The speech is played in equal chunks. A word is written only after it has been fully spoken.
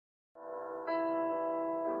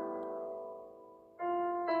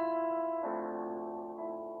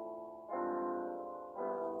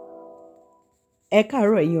Ẹ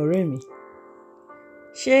káàárọ̀ ẹ̀yin ọ̀rẹ́ mi.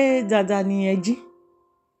 Ṣé dáadáa ni ẹ jí?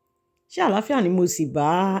 Ṣé àlàáfíà ni mo sì bá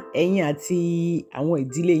ẹ̀yin àti àwọn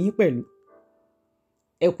ìdílé yín pẹ̀lú?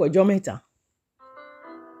 Ẹ kú ọjọ́ mẹ́ta.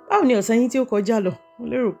 Báwo ni ọ̀sẹ̀ yín tí ó kọjá lọ? Mo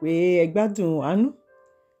lérò pé ẹ gbádùn àánú,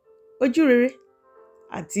 ojú rere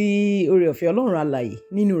àti oore ọ̀fẹ́ Ọlọ́run alààyè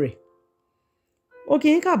nínú rẹ̀. Mo kí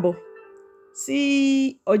yín káàbọ̀ sí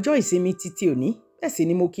ọjọ́ ìsinmi títí òní. Bẹ́ẹ̀ sì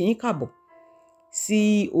ni mo kí yín káàbọ̀ sí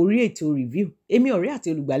orí ètò review. Èmi ọ̀rẹ́ àti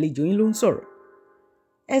olùgbàlejò yín ló ń sọ̀rọ̀.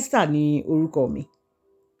 Esther ni orúkọ mi.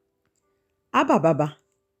 Ábà bàbá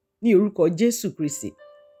ní orúkọ Jésù Kristi.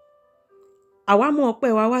 Àwa mú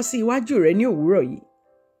ọpẹ́ wa wá sí iwájú rẹ ní òwúrọ̀ yìí.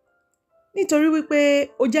 Nítorí wípé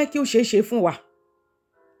ó jẹ́ kí ó ṣeé ṣe fún wa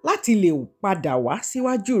láti lè padà wá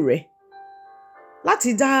síwájú rẹ, láti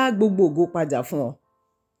dá gbogbo ògo padà fún ọ,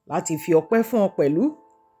 láti fi ọpẹ́ fún ọ pẹ̀lú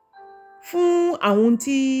fún àwọn ohun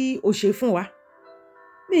tí ó ṣe fún wa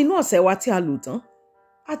ní inú ọ̀sẹ̀ wa tí a lò tán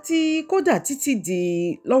àti kódà títí di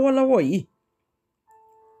lọ́wọ́lọ́wọ́ yìí.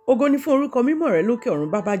 Ògo ni fún orúkọ mímọ́ rẹ lókè ọ̀run.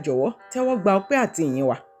 Bàbá jọ̀wọ́ tẹ́wọ́ gba ọpẹ́ àti ìyìn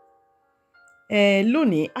wa.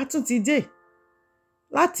 Lónìí a tún ti dé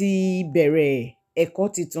láti bẹ̀rẹ̀ ẹ̀kọ́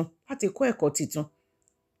titun, láti kọ́ ẹ̀kọ́ titun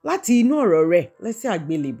láti inú ọ̀rọ̀ rẹ lẹ́sẹ̀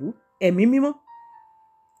àgbélébú. Ẹ̀mí mímọ́,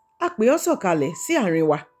 a pè ọ́ sọ̀kalẹ̀ sí àárín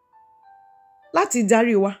wa láti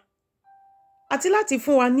darí wa àti láti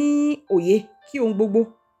fún wa ní òye kí ohun gbogbo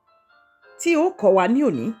tí ó kọ́ wa ní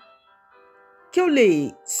òní kí ó lè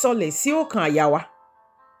sọlẹ̀ sí ọkàn àyà wa,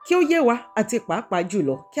 kí ó yé wa àti pàápàá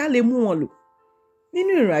jùlọ kí a lè mú wọn lò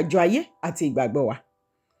nínú ìrìnàjò ayé àti ìgbàgbọ́ wa.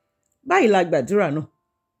 Báyìí la gbàdúrà náà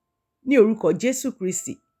ní orúkọ Jésù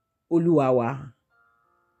Kristi Olúwa wa.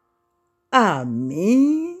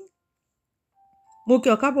 Àmín. Mo kí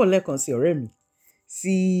ọ káàbọ̀ lẹ́ẹ̀kan sí ọ̀rẹ́ mi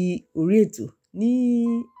sí orí ètò ní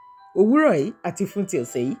òwúrọ̀ yìí àti fún ti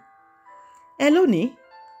ọ̀sẹ̀ yìí. Lónìí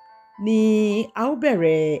ni a ó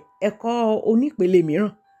bẹ̀rẹ̀ ẹ̀kọ́ onípele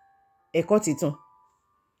mìíràn, ẹ̀kọ́ titun.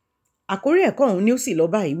 Àkórí ẹ̀kọ́ ọ̀hún ni ó sì lọ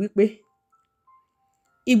báyìí wípé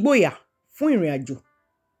ìgboyà fún ìrìn àjò.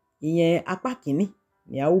 Ìyẹn apá kìíní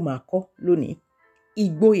ni a ó máa kọ́ lónìí.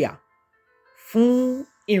 Ìgboyà fún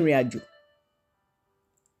ìrìn àjò.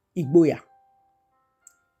 Ìgboyà.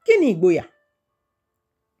 Kí ni ìgboyà?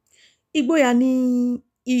 Ìgboyà ni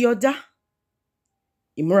ìyọ̀dá,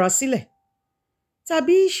 ìmúrasílẹ̀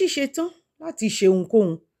tàbí ṣíṣe tán láti ṣe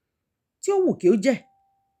ohunkóhun tí ó wù kí ó jẹ́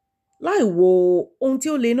láì wo ohun tí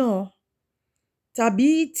ó lè náà tàbí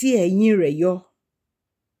ti ẹ̀yìn rẹ̀ yọ.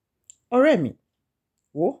 Ọ̀rẹ́ mi,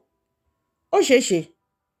 wò ó ṣeé ṣe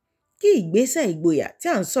kí ìgbésẹ̀ ìgboyà tí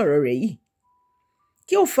à ń sọ̀rọ̀ rẹ̀ yìí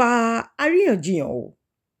kí ó fa àríyànjiyàn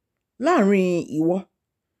láàrin ìwọ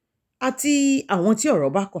àti àwọn tí ọ̀rọ̀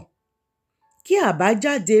bá kàn, kí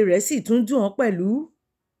àbájáde rẹ̀ sì tún dùn ọ́ pẹ̀lú.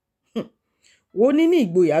 Wo níní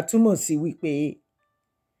ìgboyà túmọ̀ sí wípé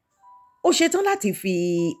ó ṣetán láti fi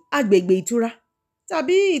agbègbè ìtura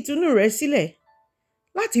tàbí ìtùnú rẹ̀ sílẹ̀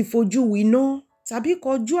láti fojú winá tàbí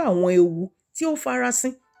kọjú àwọn ewu tí ó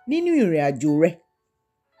farasin nínú ìrìn àjò rẹ̀.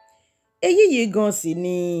 Èyí yìí gan sì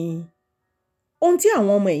ni ohun tí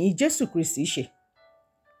àwọn ọmọ ẹ̀yìn Jésù Kristi ṣe.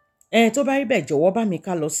 Tó bá rí bẹ́ẹ̀ jọ̀wọ́ bá mi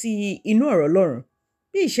ká lọ sí inú ọ̀rọ̀ Ọlọ́run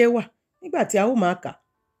bí ìṣe wà nígbà tí a ó máa kà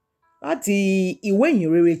láti ìwé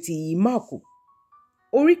ìhìnrere ti Máàkù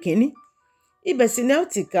orí kìíní. Ibẹ̀ sì ni a ó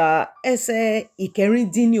ti ka ẹsẹ̀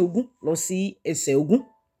ìkẹrìndínlógún lọ sí ẹsẹ̀ ogún.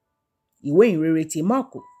 Ìwé ìhìnrere ti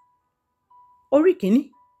Máàkù orí kìíní.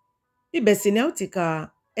 Ibẹ̀ sì ni a ó ti ka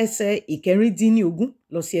ẹsẹ̀ ìkẹrìndínlógún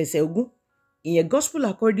lọ sí ẹsẹ̀ ogún. Ìyẹn Gospel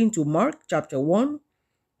according to Mark chapter 1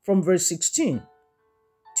 from verse 16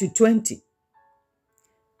 to 20.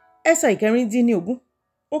 Ẹsẹ̀ ìkẹrìndínlógún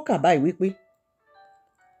ó kà báyìí wípé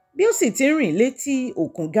bí ó sì ti ń rìn létí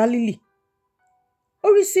òkun Gálílì, ó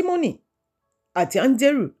rí Símónì àti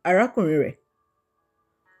Áńdérù arákùnrin rẹ̀.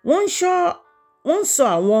 Wọ́n ń sọ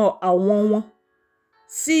àwọn wọn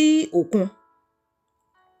sí òkun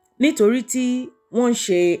nítorí tí wọ́n ń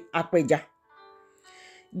ṣe apẹja.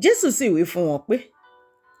 Jésù sì wí fún wọn pé,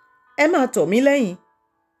 ẹ máa tọ̀ mí lẹ́yìn,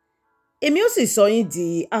 èmi ó sì sọ yín di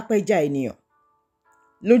apẹja ènìyàn.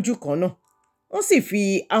 Lójú kan náà, wọ́n sì fi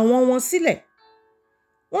àwọn wọn sílẹ̀,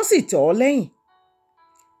 wọ́n sì tọ̀ ọ́ lẹ́yìn.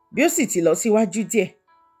 Bí ó sì ti lọ síwájú díẹ̀,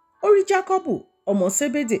 ó rí Jákọ́bù ọmọ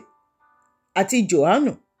Sébédè àti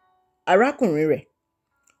Jòhánù arákùnrin rẹ̀.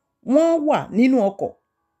 Wọ́n wà nínú ọkọ̀,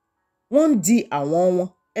 wọ́n ń di àwọn wọn.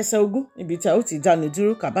 Ẹsẹ̀ ogún níbi tí a ó ti dánu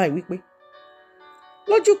dúró kà báyìí wípé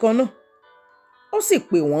lójú kan náà ó sì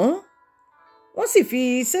pè wọ́n sì fi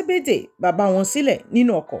Sébédè bàbá wọn sílẹ̀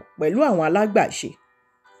nínú ọkọ̀ pẹ̀lú àwọn alágbàṣe,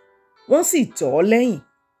 wọ́n sì tọ̀ ọ́ lẹ́yìn.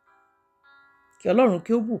 Kí Ọlọ́run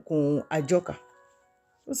kí ó bùkún àjọkà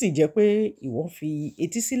ó sì jẹ́ pé ìwọ fi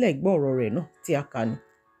etí sílẹ̀ gbọ́ ọ̀rọ̀ rẹ̀ náà tí a kà ní.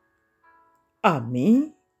 Àmín.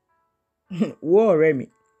 Wo ọ̀rẹ́ mi,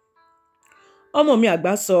 ọmọ mi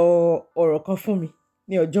àgbà sọ ọ̀rọ̀ kan fún mi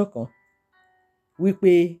ní ọjọ́ kan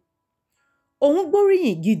wípé òun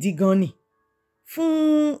gbóríyìn gidi gan ni fún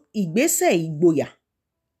ìgbésẹ̀ ìgboyà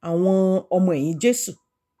àwọn ọmọ ẹ̀yìn Jésù.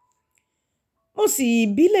 Mo sì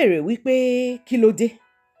bí léèrè wípé kí ló dé?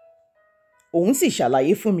 Òun sì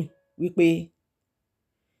ṣàlàyé fún mi wípé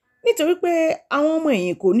nítorí pé àwọn ọmọ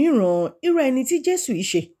ẹ̀yìn kò níran irú ẹni tí Jésù yìí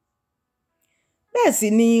ṣe. Bẹ́ẹ̀ sì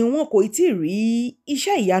ni wọn kò tí ì rí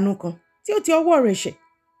iṣẹ́ ìyanu kan tí ó ti ọwọ́ rẹ̀ ṣe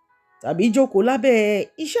tàbí jókòó lábẹ́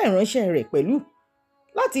iṣẹ́ ìránṣẹ́ rẹ̀ pẹ̀lú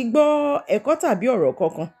láti gbọ́ ẹ̀kọ́ tàbí ọ̀rọ̀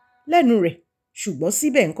kankan lẹ́nu rẹ̀, ṣùgbọ́n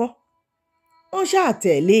síbẹ̀ ńkọ́ wọ́n ṣáà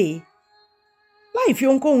tẹ̀lé e láì fi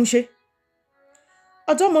ohunkóhun ṣe.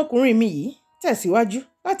 Ọ̀dọ́mọkùnrin mi yìí tẹ̀síwájú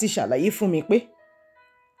láti ṣàlàyé fún mi pé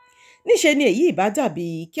níṣe ni èyí ìbá dàbí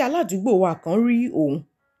kí aládùúgbò wa kan rí òun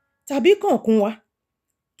tàbí kànkún wa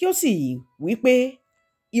kí ó sì wí pé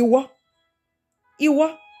ìwọ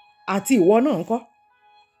àti ìwọ náà ńkọ́,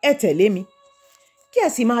 ẹ tẹ̀lé mi kí ẹ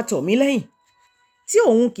sì máa tọ̀ mí lẹ́yìn, tí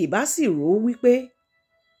òun kì bá sì rò ó wípé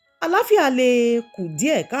àlàáfíà lè kù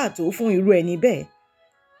díẹ̀ káàtó fún irú ẹni bẹ́ẹ̀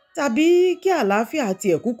tàbí kí àlàáfíà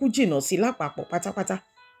tiẹ̀ kúkú jìnnà sí lápapọ̀ pátápátá.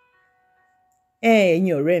 Ẹ̀yin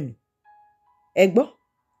ọ̀rẹ́ mi, ẹ gbọ́,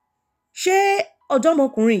 ṣé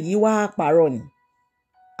ọ̀dọ́mọkùnrin yìí wá parọ́ ni?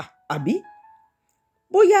 Àbí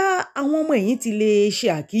bóyá àwọn ọmọ ẹ̀yìn ti lè ṣe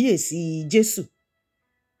àkíyèsí Jésù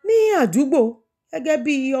ní àdúgbò gẹ́gẹ́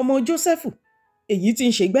bí ọmọ Jósẹ́fù èyí tí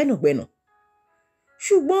ń ṣe gbẹ́nàgbẹ́nà,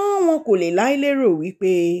 ṣùgbọ́n wọn kò lè láí lérò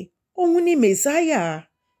wípé òun ni Mèsáyà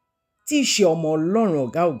tí í ṣe ọmọ Ọlọ́run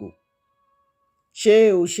ọ̀gá ògo. Ṣé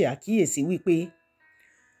o ṣe àkíyèsí wípé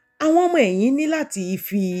àwọn ọmọ ẹ̀yìn ní láti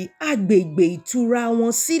fi agbègbè ìtura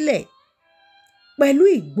wọn sílẹ̀ pẹ̀lú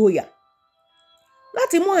ìgboyà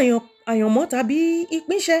láti mú àyànmọ́ tàbí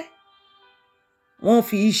ìpínṣẹ́. Wọ́n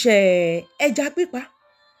fi iṣẹ́ ẹja pípa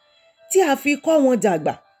tí a fi kọ́ wọn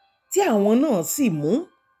dàgbà tí àwọn náà sì mú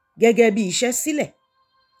gẹ́gẹ́ bí iṣẹ́ sílẹ̀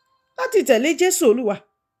láti tẹ̀lé Jésù Olúwa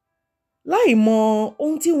láì mọ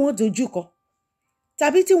ohun tí wọ́n dojúkọ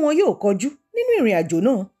tàbí tí wọn yóò kọjú nínú ìrìn àjò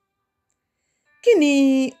náà. Kí ni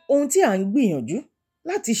ohun tí à ń gbìyànjú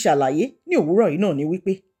láti ṣàlàyé ní òwúrọ̀ yìí náà ni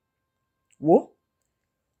wípé wò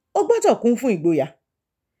ó gbọ́dọ̀ kún fún ìgboyà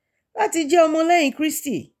láti jẹ́ ọmọlẹ́yìn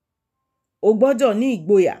Kristi. O gbọ́dọ̀ ní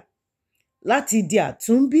ìgboyà láti di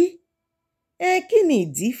àtúnbí. Kí ni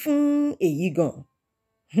ìdí fún èyí gan?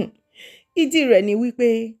 Ìdí rẹ̀ ni wípé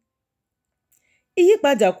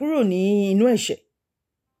ìyípadà kúrò ní inú ẹ̀ṣẹ̀,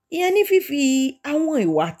 ìyẹn ní fífi àwọn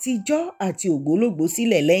ìwà àtijọ́ àti ògbólógbòó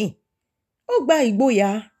sílẹ̀ lẹ́yìn, ó gba ìgboyà.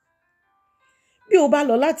 Bí o bá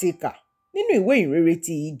lọ láti kà nínú ìwé ìrere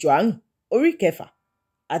ti Jòhánù orí 6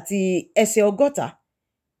 àti ẹsẹ̀ 60,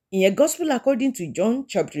 ìyẹn Gospel according to John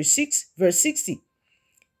chapter 6 verse 60,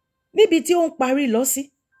 níbi tí ó ń parí lọ sí,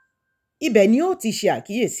 ibẹ̀ ni ó ti ṣe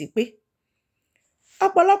àkíyèsí pé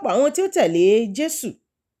ọ̀pọ̀lọpọ̀ àwọn tí ó tẹ̀lé Jésù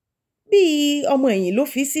bíi ọmọ ẹ̀yìn ló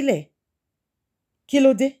fi sílẹ̀. Kí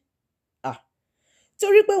ló dé?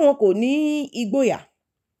 Torí pé wọn kò ní ìgboyà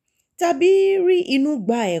tàbí rí inú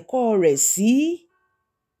gba ẹ̀kọ́ rẹ̀ sí.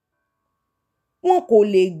 Wọn kò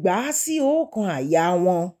lè gbà á sí ọkàn àyà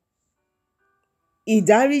wọn.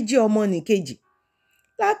 Ìdáríjì ọmọnìkejì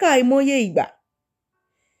lákàìmọye ìgbà,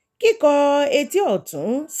 kíkọ etí ọ̀tún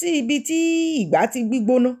sí ibi tí ìgbà ti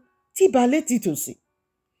gbígbóná tí balẹ̀ ti tòsí,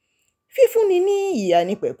 fífúnni ní ìyè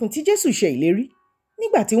àìnípẹ̀kun tí Jésù ṣe ìlérí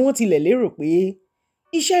nígbà tí wọ́n tilẹ̀ lérò pé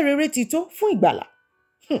iṣẹ́ rere ti tó fún ìgbàlà.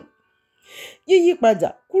 Yíyípadà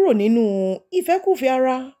kúrò nínú ìfẹ́kúfẹ̀ẹ́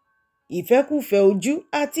ara, ìfẹ́kúfẹ̀ẹ́ ojú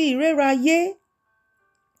àti ìrẹ́ra ayé.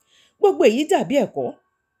 Gbogbo èyí dàbí ẹ̀kọ́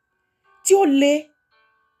tí ó le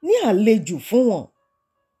ní àlejò fún wọn.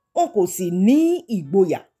 Wọn kò sì ní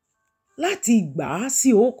ìgboyà láti gbà á sí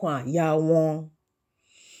ọkàn àyà wọn.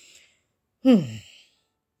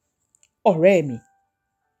 Ọ̀rẹ́ mi,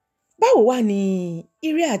 báwo wá ni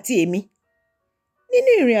ìrẹ àti èmi nínú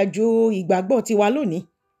ìrìn àjò ìgbàgbọ́ tiwa lónìí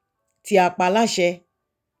tí a pa láṣẹ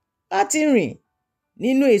láti rìn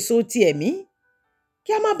nínú èso ti ẹ̀mí,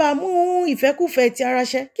 kí a má bàa mú ìfẹ́kúfẹ̀ẹ́ ti ara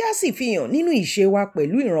ṣẹ, kí a sì fi hàn nínú ìṣe wa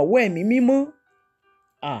pẹ̀lú ìrànwọ́ ẹ̀mí mímọ́.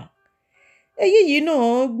 Èyí yìí náà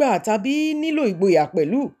gbà tàbí nílò ìgboyà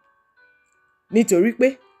pẹ̀lú, nítorí pé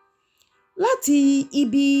láti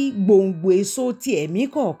ibi gbòǹgbò èso ti ẹ̀mí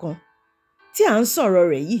kọ̀ọ̀kan tí à ń sọ̀rọ̀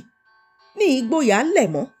rẹ̀ yìí ní ìgboyà lẹ̀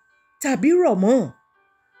mọ́ tàbí rọ̀ mọ́.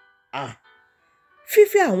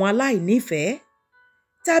 Fífẹ́ àwọn aláìnífẹ̀ẹ́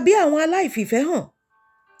tàbí àwọn aláìfìfẹ́ hàn,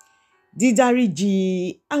 dídáríjì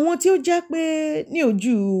àwọn tí ó jẹ́ pé ní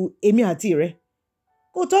ojú èmi àti rẹ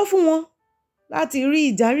kò tọ́ fún wọn láti rí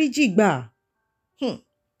ìdáríjì gbà. Hmm.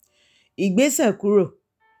 Ìgbésẹ̀ kúrò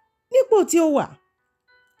nípò tí ó wà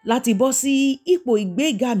láti bọ́ sí ipò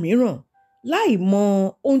ìgbéga mìíràn láì mọ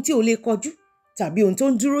ohun tí o lè kọjú tàbí ohun tó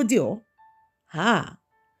ń dúró dè ọ́.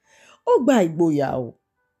 Ó gba ìgboyà o.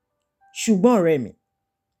 Ṣùgbọ́n ọ̀rẹ́ mi,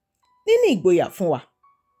 níní ìgboyà fún wa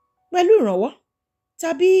pẹ̀lú ìrànwọ́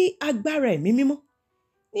tàbí agbára ẹ̀mí mímọ́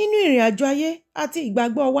nínú ìrìn àjò ayé àti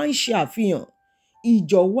ìgbàgbọ́ wa ń ṣe àfihàn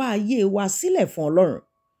ìjọ̀wọ́ ayé wa sílẹ̀ fún Ọlọ́run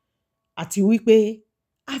àti wípé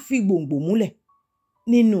a fi gbòǹgbò múlẹ̀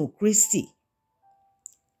nínú Kristi.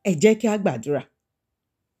 Ẹ jẹ́ kí a gbàdúrà.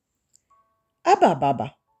 Ábà bàbá,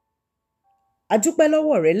 a dúpẹ́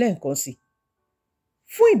lọ́wọ́ rẹ lẹ́ẹ̀kan sí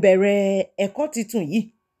fún ìbẹ̀rẹ̀ ẹ̀kọ́ tuntun yìí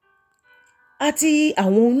àti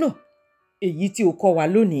àwọn ohun náà èyí tí o kọ́ wa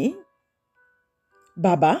lónìí.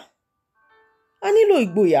 Bàbá, a nílò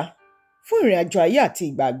ìgboyà fún ìrìn àjò ayé àti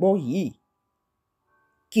ìgbàgbọ́ yìí.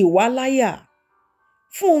 Kì wá láyà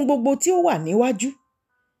fún ohun gbogbo tí ó wà níwájú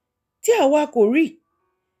tí àwa kò rí,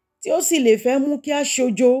 tí ó sì lè fẹ́ mú kí a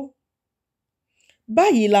ṣojo.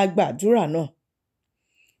 Báyìí la gbàdúrà náà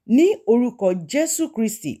ní orúkọ Jésù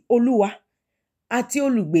Kristi Olúwa àti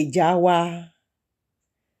olùgbèjà wa.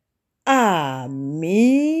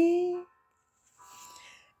 Àmín.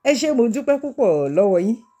 Ẹ ṣé, mo dúpẹ́ púpọ̀ lọ́wọ́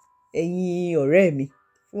yín, ẹ̀yin ọ̀rẹ́ mi,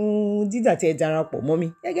 fún dídà tí ẹ darapọ̀ mọ́ mi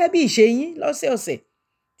gẹ́gẹ́ bí ìṣe yín lọ́sẹ̀ọ̀sẹ̀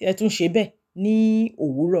tí ẹ tún ṣe bẹ́ẹ̀ ní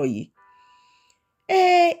òwúrọ̀ yìí.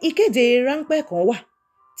 Ìkéde ráńpẹ́ kan wà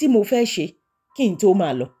tí mo fẹ́ ṣe kí n tó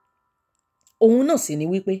máa lọ. Ohun náà sì ni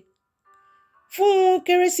wípé fún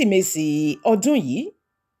Kérésìmesì ọdún yìí,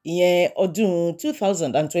 ìyẹn ọdún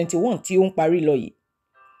 2021 tí ó ń parí lọ yìí,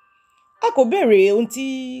 a kò béèrè ohun tí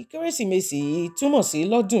Kérésìmesì túmọ̀ sí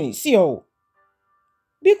lọ́dún yìí sí ọ o,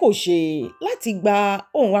 bí kò ṣe láti gba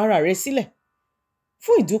ohùn ara rẹ sílẹ̀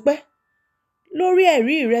fún ìdúpẹ́ lórí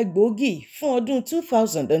ẹ̀rí rẹ gbòógì fún ọdún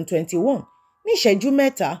 2021 ní ìṣẹ́jú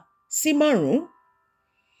 3 sí 5.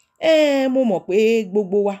 Mo mọ̀ pé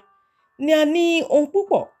gbogbo wa ni a ní ohun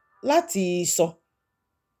púpọ̀ láti sọ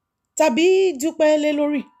tàbí dúpẹ́ lé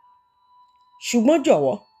lórí. Ṣùgbọ́n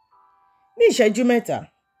jọ̀wọ́, ní ìṣẹ́jú 3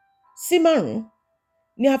 sí 5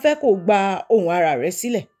 ni a fẹ́ kó gba ohùn ara rẹ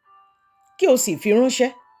sílẹ̀ kí o sì fi ránṣẹ́.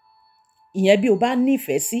 Ìyẹn bí o bá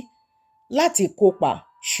nífẹ̀ẹ́ sí láti kópa.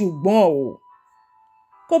 Ṣùgbọ́n o,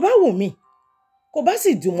 kò bá wù mí, kò bá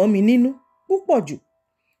sì dùn mọ́ mi nínú púpọ̀ jù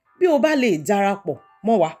bí o bá lè darapọ̀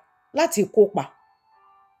mọ́ wa láti kópa.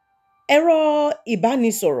 Ẹ̀rọ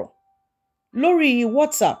ìbánisọ̀rọ̀ lórí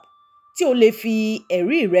WhatsApp tí o lè fi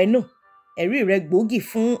ẹ̀rí rẹ gbòógì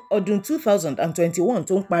fún ọdún 2021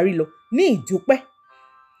 tó ń parí lọ ní ìdúpẹ́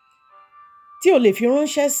tí o lè fi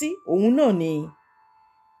ránṣẹ́ sí òun náà ni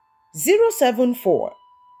 074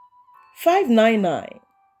 599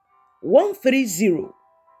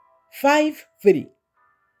 13053.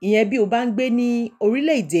 Ìyẹn bí o bá ń gbé ní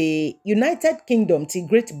orílẹ̀-èdè United Kingdom ti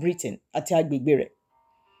Great Britain àti agbègbè rẹ̀.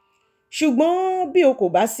 Ṣùgbọ́n bí o kò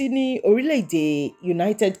bá sí ní orílẹ̀-èdè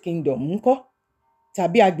United Kingdom ńkọ́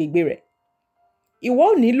tàbí agbègbè rẹ̀, ìwọ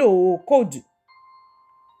ò nílò kóòdù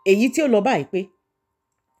èyí tí ó lọ báyìí pé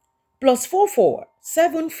 +44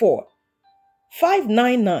 74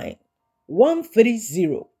 599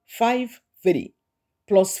 13053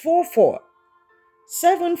 +44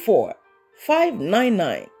 74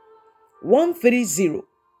 599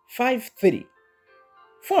 13053.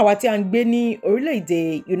 Fún àwa tí a ń gbé ní orílẹ̀-èdè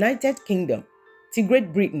United Kingdom ti Great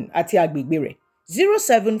Britain àti agbègbè rẹ̀,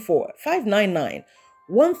 074 599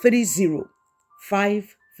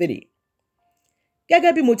 13053.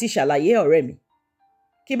 Gẹ́gẹ́ bí mo ti ṣàlàyé ọ̀rẹ́ mi,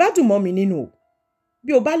 kì bá dùn mọ́ mi nínú o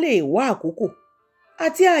bí o bá lè wá àkókò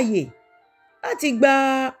àti ààyè láti gba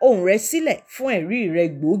ohùn rẹ sílẹ̀ fún ẹ̀rí rẹ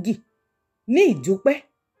gbòógì ní ìdúpẹ́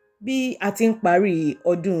bí a ti ń parí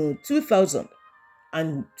ọdún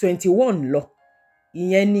 2021 lọ.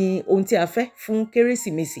 Ìyẹn ni ohun tí a fẹ́ fún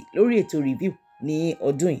Kérésìmesì lórí ètò review ní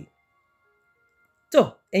ọdún yìí. Tó,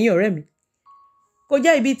 ẹ̀yin ọ̀rẹ́ mi, kò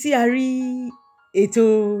jẹ́ ibi tí a rí ètò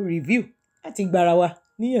review láti gbára wa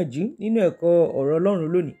níyànjú nínú ẹ̀kọ́ ọ̀rọ̀ Ọlọ́run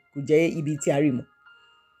lónìí, kò jẹ́ ibi tí a rí mọ́.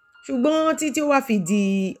 Ṣùgbọ́n títí ó wá fi di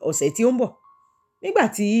ọ̀sẹ̀ tí ó ń bọ̀, nígbà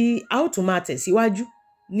tí a ó tún máa tẹ̀síwájú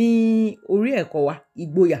ní orí ẹ̀kọ́ wa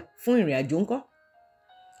ìgboyà fún ìrìn àjò ńkọ́.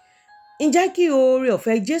 Ǹjẹ́ kí oore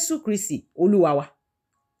ọ̀fẹ́ Jésù Kristi Olúwa wa,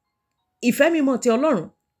 ìfẹ́ mímọ́ ti Ọlọ́run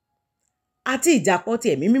àti ìdàpọ̀ ti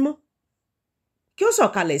ẹ̀mí mímọ́ kí ó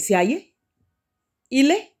sọ̀kalẹ̀ sí ayé,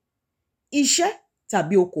 ilé, iṣẹ́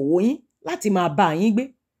tàbí okòwò yín láti máa bá yín gbé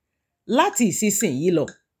láti ìsinsìnyí lọ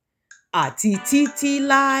àti títí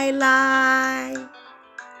láéláé.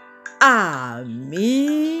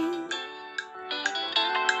 Àmín.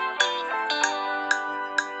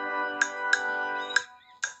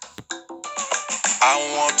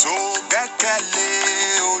 tó gbẹ́kẹ̀lé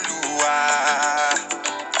Olúwa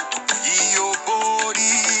yóò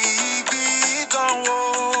borí ibi ìdánwò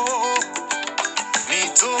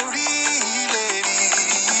nítorí ìlérí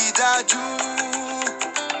dájú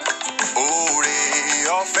oore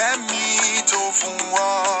ọ̀fẹ́ mi tó fún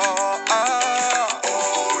ọ.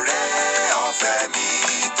 Oore ọ̀fẹ́ mi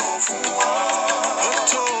tó fún ọ. Ó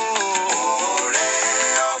tó. Oore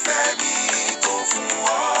ọ̀fẹ́ mi tó fún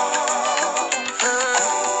ọ.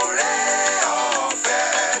 Oore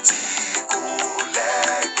ọ̀fẹ́ tí kò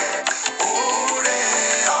lẹ́gbẹ́. Oore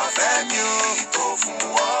ọ̀fẹ́ mi tó fún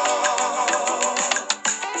ọ.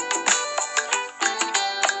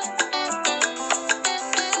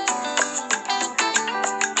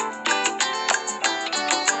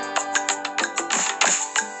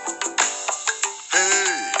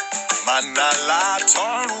 Mànà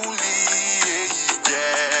látọ̀run lì èyí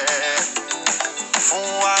jẹ́ fún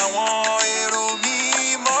àwọn èrò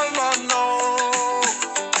mímọ́ lọ́nà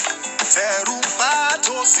tẹ̀rù bá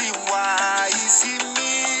tó sì wá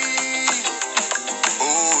ìsinmi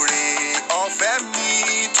oore ọ̀fẹ́ mi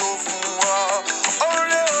tó fún ọ.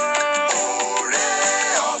 Oore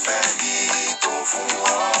ọ̀fẹ́ mi tó fún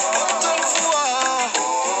ọ. Ó tó fún ọ.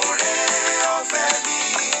 Oore ọ̀fẹ́ mi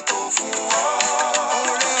tó fún ọ.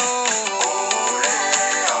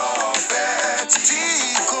 Tí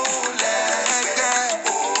kò lẹ́gbẹ́.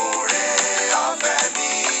 Oore ọ̀fẹ́ mi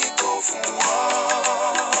tó fún ọ.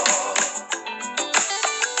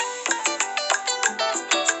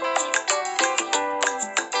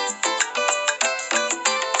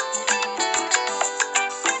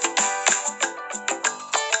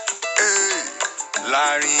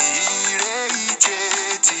 Láàrin ire ìje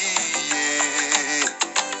ti yé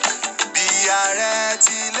bí ààrẹ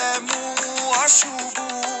tilẹ̀ mú ọ ṣubú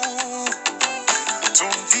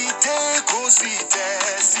tún dìde kó sì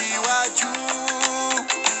tẹ̀síwájú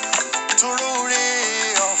toróore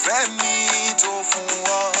ọ̀fẹ́ mi tó fún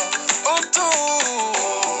ọ. Ó tó.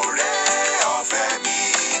 Oore ọ̀fẹ́ mi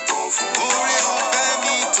tó fún ọ. Oore ọ̀fẹ́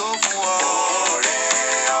mi tó fún ọ. Oore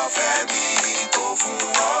ọ̀fẹ́ mi tó fún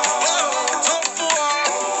ọ. Tó fún ọ.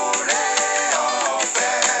 Oore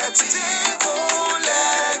ọ̀fẹ́ tí kò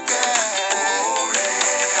lẹ́gbẹ́. Oore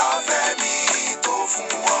ọ̀fẹ́ mi tó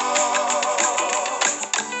fún ọ.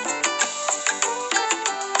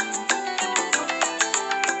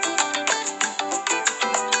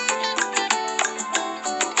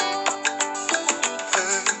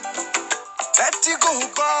 Tẹ́tí kò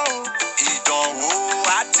gbọ́ ìdánwò